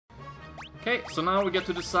Okay, so now we get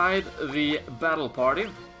to decide the battle party.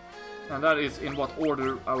 And that is in what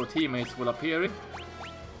order our teammates will appear in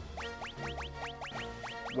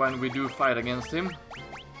when we do fight against him.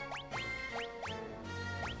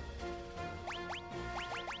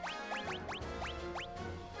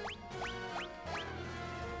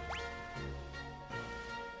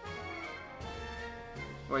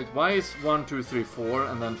 Wait, why is 1, 2, 3, 4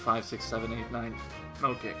 and then 5, 6, 7, 8, 9?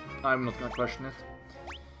 Okay, I'm not gonna question it.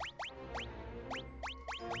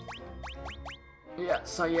 Yeah,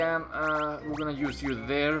 Cyan, we're gonna use you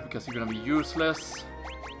there because you're gonna be useless.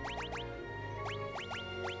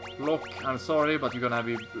 Look, I'm sorry, but you're gonna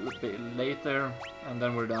be a bit late there, and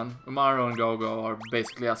then we're done. Umaru and Gogo are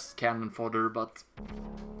basically as cannon fodder, but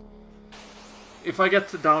if I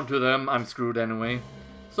get down to them, I'm screwed anyway.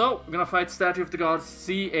 So, we're gonna fight Statue of the Gods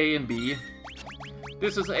C, A, and B.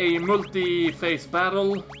 This is a multi-phase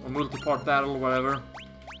battle, or multi-part battle, whatever.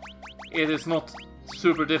 It is not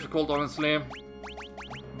super difficult, honestly,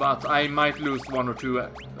 but I might lose 1 or 2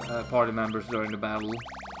 party members during the battle.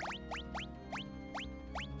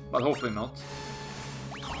 But hopefully not.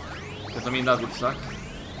 Because, I mean, that would suck.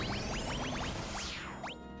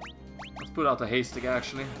 Let's put out a Hastig,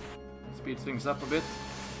 actually. Speed things up a bit.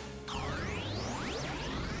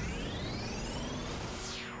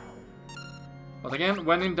 But again,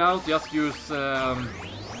 when in doubt, just use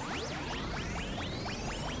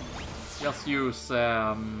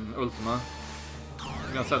Ultima.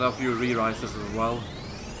 I'm gonna set up a few re-rises as well.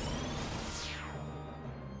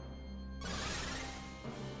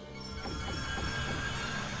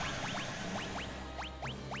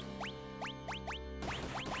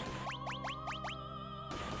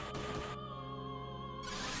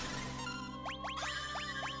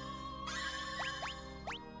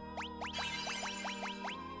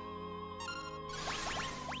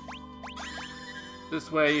 This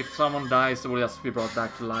way, if someone dies, it will just be brought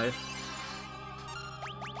back to life.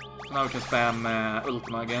 So now we can spam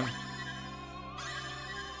Ultima again.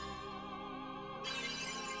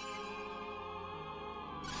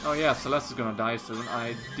 Oh yeah, Celeste is gonna die soon.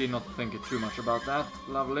 I did not think it too much about that.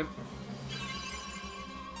 Lovely.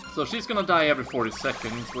 So she's gonna die every 40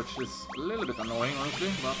 seconds, which is a little bit annoying,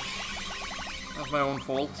 honestly, but that's my own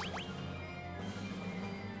fault.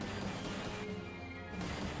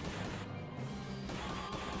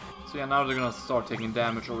 So yeah, now they're gonna start taking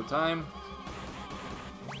damage over time.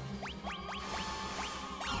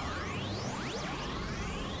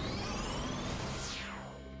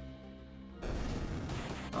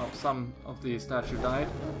 Oh, some of the statue died.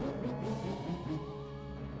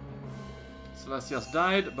 Celestia's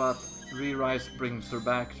died, but Re-Rise brings her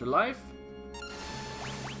back to life.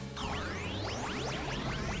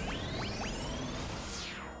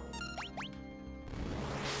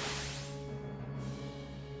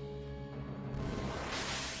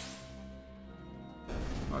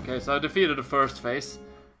 Okay, so I defeated the first phase.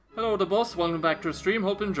 Hello the boss, welcome back to the stream,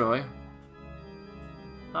 hope you enjoy.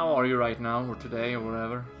 How are you right now, or today, or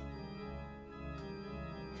whatever?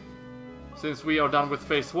 Since we are done with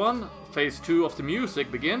phase 1, phase 2 of the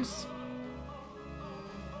music begins.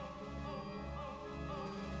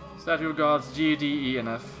 Statue of Gods G, D, E, and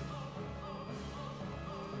F.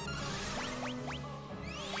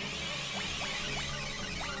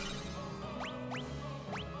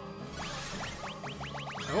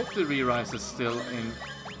 I hope the Re-Rise is still in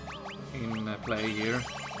play here.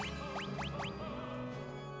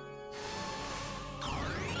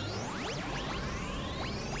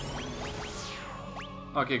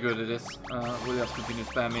 Okay, good, it is. We'll just continue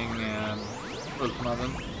spamming Ultima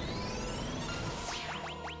then.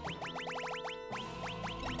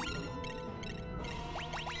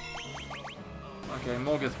 Okay,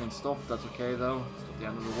 Mog has been stopped, that's okay though. It's not the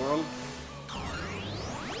end of the world.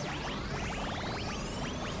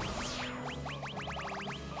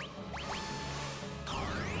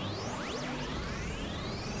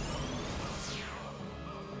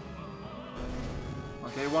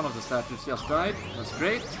 Okay, one of the statues just died. That's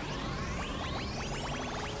great.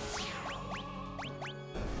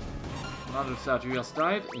 Another statue just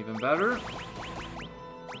died. Even better.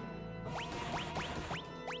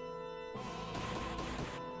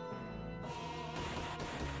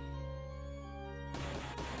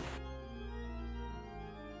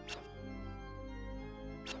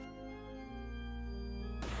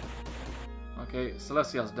 Okay,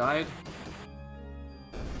 Celestia's died.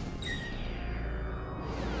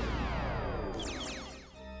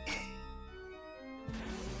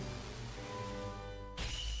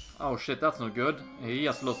 Oh shit, that's not good. He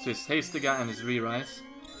just lost his Hastiga and his Re-Rise.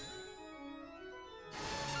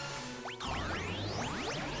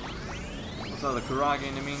 Let's have the Kuragi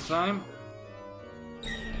in the meantime.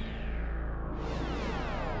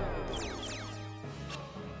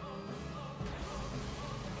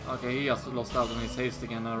 Okay, he has lost out on his haste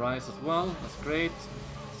again and rise as well. That's great.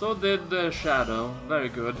 So did the Shadow. Very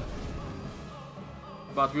good.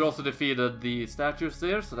 But we also defeated the statues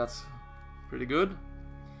there, so that's pretty good.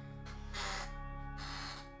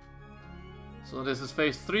 So this is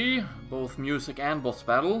phase 3, both music and boss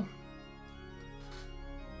battle.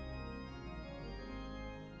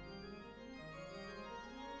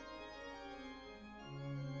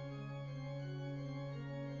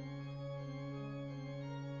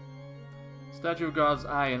 Statue of Gods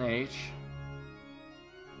I and H.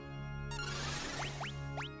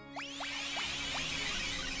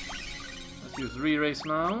 Let's use re-raise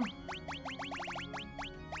now.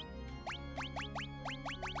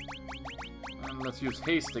 And let's use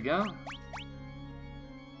haste again.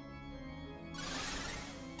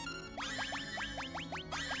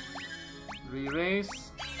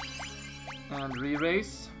 Re-raise. And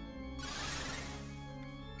re-raise.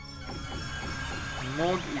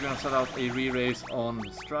 Mog, you're gonna set out a re-raise on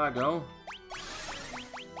Strago.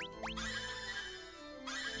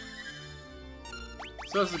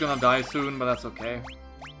 So this is gonna die soon, but that's okay.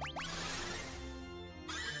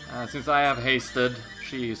 Since I have hasted,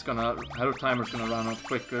 her timer's gonna run out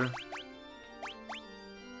quicker.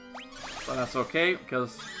 But that's okay,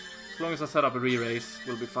 because as long as I set up a re-raise,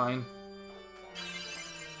 we'll be fine.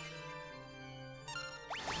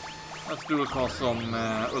 Let's dual cast some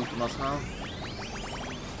Ultimas now.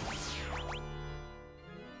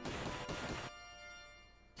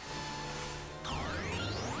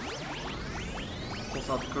 Toss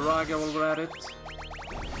out Karaga while we're at it.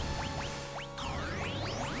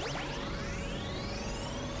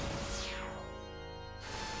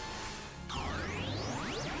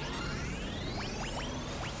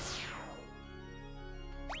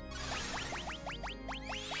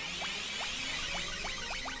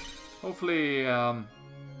 Hopefully,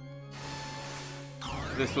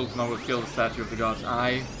 this Ultima will kill the Statue of the God's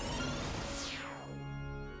Eye.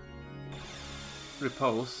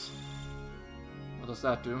 Repose. What does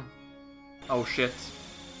that do? Oh shit.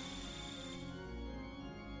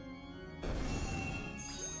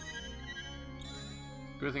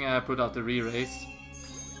 Good thing I put out the re-raise.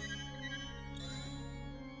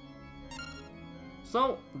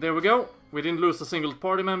 So, there we go. We didn't lose a single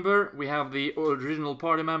party member. We have the original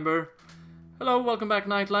party member. Hello, welcome back,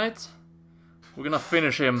 Nightlight. We're gonna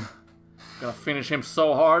finish him. Gonna finish him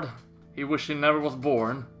so hard. He wished he never was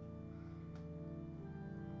born.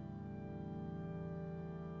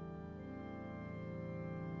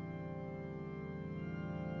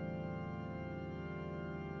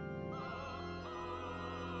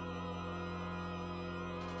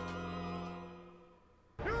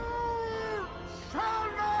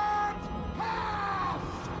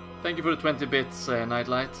 Thank you for the 20 bits,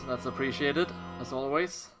 Nightlight. That's appreciated, as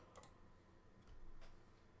always.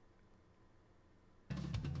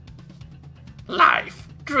 Life,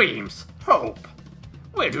 dreams, hope.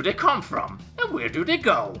 Where do they come from? And where do they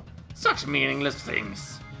go? Such meaningless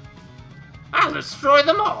things. I'll destroy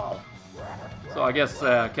them all. So I guess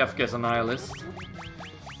Kefka is a nihilist.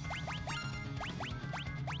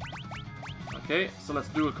 Okay, so let's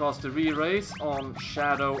dual cast the re-raise on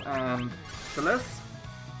Shadow and Celeste.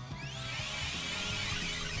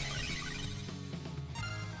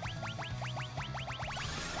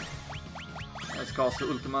 Let's cast the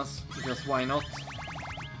Ultimas, because why not?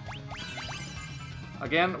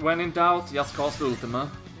 Again, when in doubt, just cast Ultima.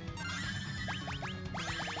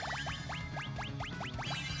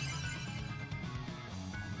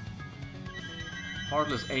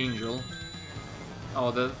 Heartless Angel. Oh,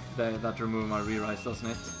 that removed my re-rise, doesn't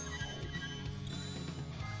it?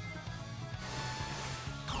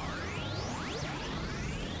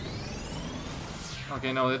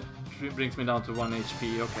 Okay, no, it brings me down to 1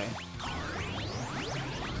 HP, okay.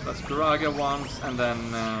 That's Karaga once, and then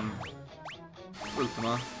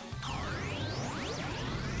Ultima.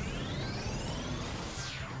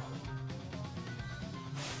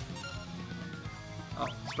 Oh,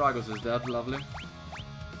 Stragos is dead, lovely.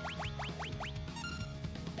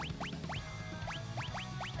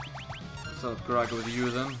 So Karaga with you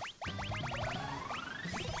then.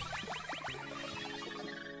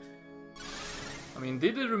 I mean,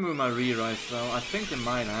 did it remove my re-rise though? I think it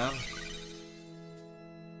might have.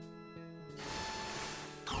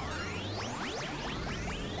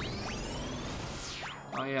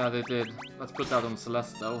 Oh yeah, they did. Let's put that on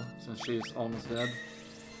Celeste though, since she's almost dead.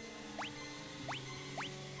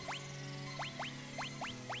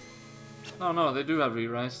 Oh no, they do have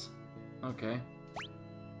re-rise. Okay.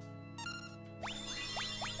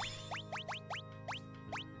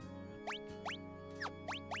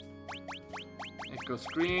 Echo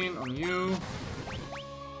screen on you.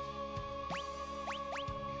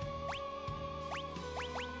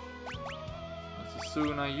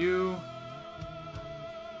 Yokozuna you.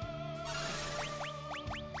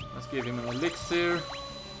 Let's give him an elixir.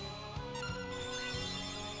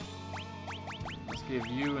 Let's give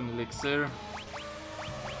you an elixir.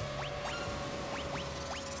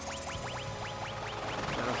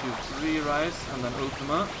 Let's use Re-Rise and then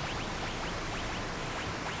Ultima.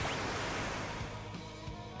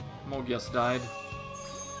 Mog just died.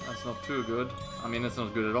 That's not too good. I mean, it's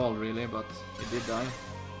not good at all, really, but he did die.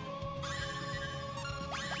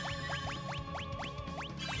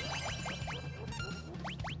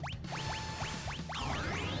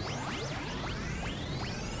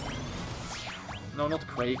 No, not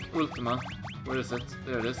Quake. Ultima. Where is it?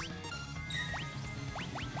 There it is.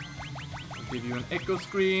 I'll give you an echo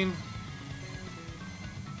screen.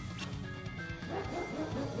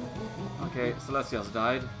 Okay, Celestia's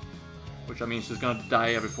died. Which I mean she's gonna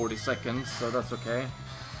die every 40 seconds, so that's okay.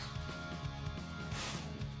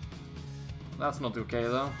 That's not okay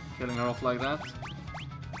though, killing her off like that.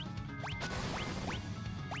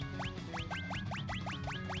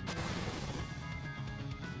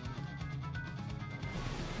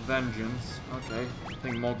 Vengeance, okay. I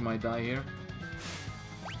think Mog might die here.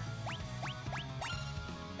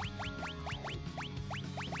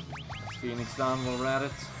 Phoenix down while we're at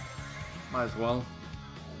it. Might as well.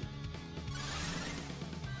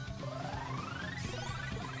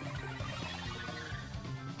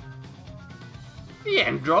 The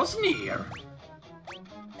end draws near.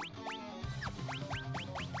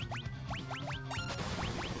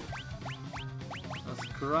 That's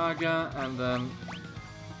Kuraga, and then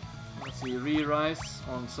let's see, Re-Rise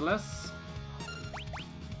on Celeste.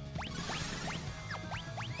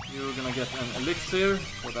 You're gonna get an elixir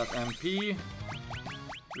for that MP.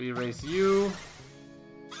 Re-Raise you.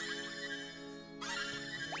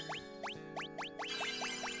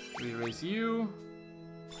 Re-Raise you.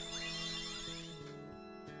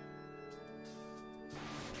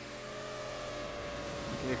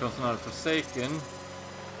 Here comes another Forsaken.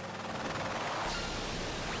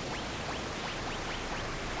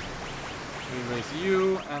 Re-Raise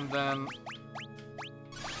you, and then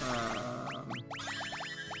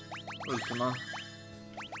Ultima.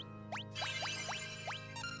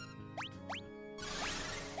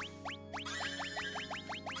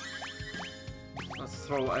 Let's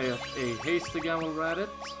throw a haste again while we're at it.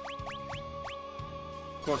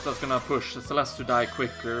 Of course that's gonna push Celeste to die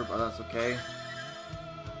quicker, but that's okay.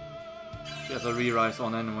 She has a Re-Rise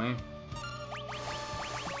on anyway.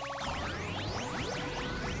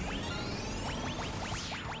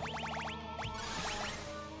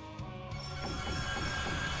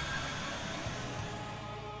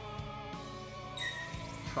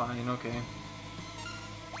 Fine, okay.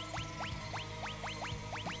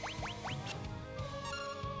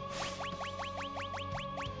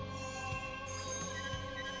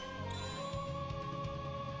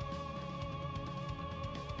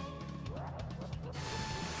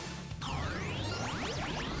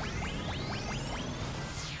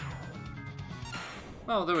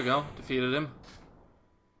 Oh, there we go. Defeated him.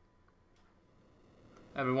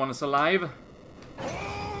 Everyone is alive.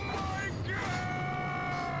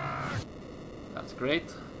 That's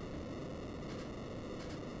great.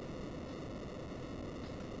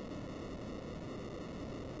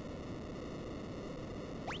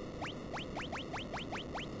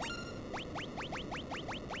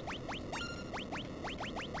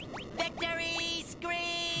 Victory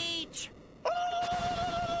screech!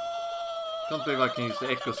 Don't believe I can use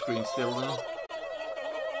the echo screen still though.